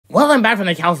Well, I'm back from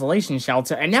the cancellation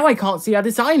shelter, and now I can't see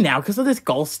other side now because of this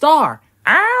gold star.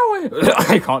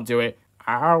 I can't do it.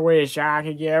 I wish I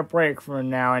could get a break from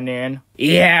now and then.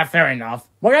 Yeah, fair enough.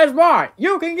 Well, guess what?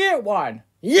 You can get one.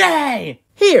 Yay!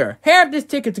 Here, have this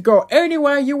ticket to go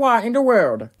anywhere you want in the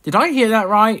world. Did I hear that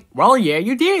right? Well, yeah,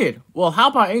 you did. Well, how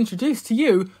about I introduce to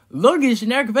you Luggage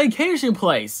Generic Vacation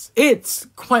Place? It's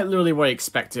quite literally what I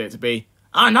expected it to be.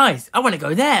 Ah, nice. I want to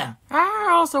go there. I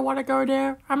also want to go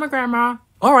there. I'm a grandma.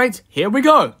 Alright, here we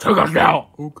go. Take us now.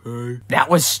 Okay. That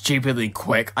was stupidly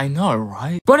quick. I know,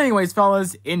 right? But anyways,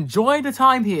 fellas, enjoy the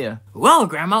time here. Well,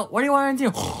 Grandma, what do you want to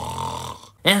do?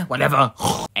 Yeah, whatever.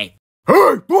 Hey.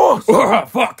 Hey, boss!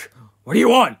 Fuck! What do you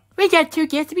want? We got 2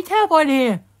 gifts to be teleported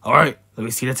here. Alright, let me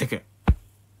see the ticket.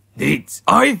 Neat.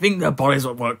 I think the bodies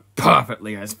would work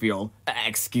perfectly as fuel.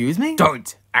 Excuse me?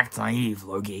 Don't act naive,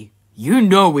 Loki. You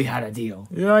know we had a deal.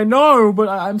 Yeah, I know, but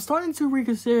I'm starting to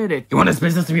reconsider it. You want this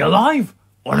business to be alive?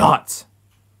 Or not?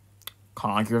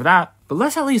 Can't argue with that. But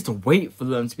let's at least wait for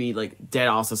them to be, like, dead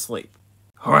ass asleep.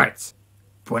 Alright.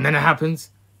 When then it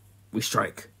happens, we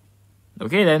strike.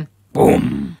 Okay then.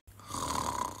 Boom!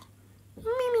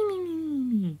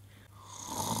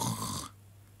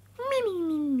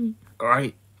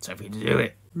 Alright, time for you to do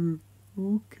it.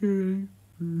 Okay.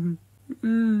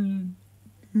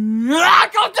 I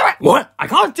can't do it! What? I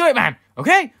can't do it, man!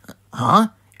 Okay? Huh?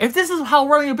 If this is how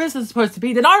running a business is supposed to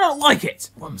be, then I don't like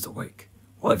it! Worm's awake.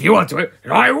 Well, if you want to do it,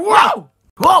 then I will!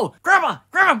 Whoa! Grandma!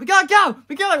 Grandma! We gotta go!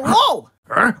 We gotta... Whoa!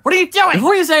 What are you doing?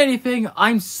 Before you say anything,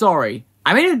 I'm sorry.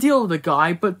 I made a deal with the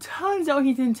guy, but turns out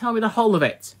he didn't tell me the whole of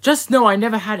it. Just know I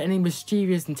never had any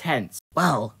mischievous intent.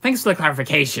 Well, thanks for the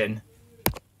clarification.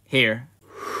 Here.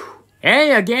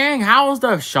 Hey, gang, how's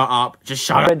the... Shut up. Just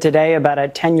shut up. Today about a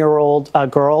 10-year-old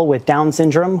girl with Down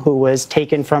syndrome who was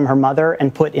taken from her mother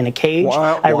and put in a cage.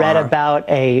 I read about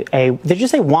did you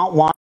say want?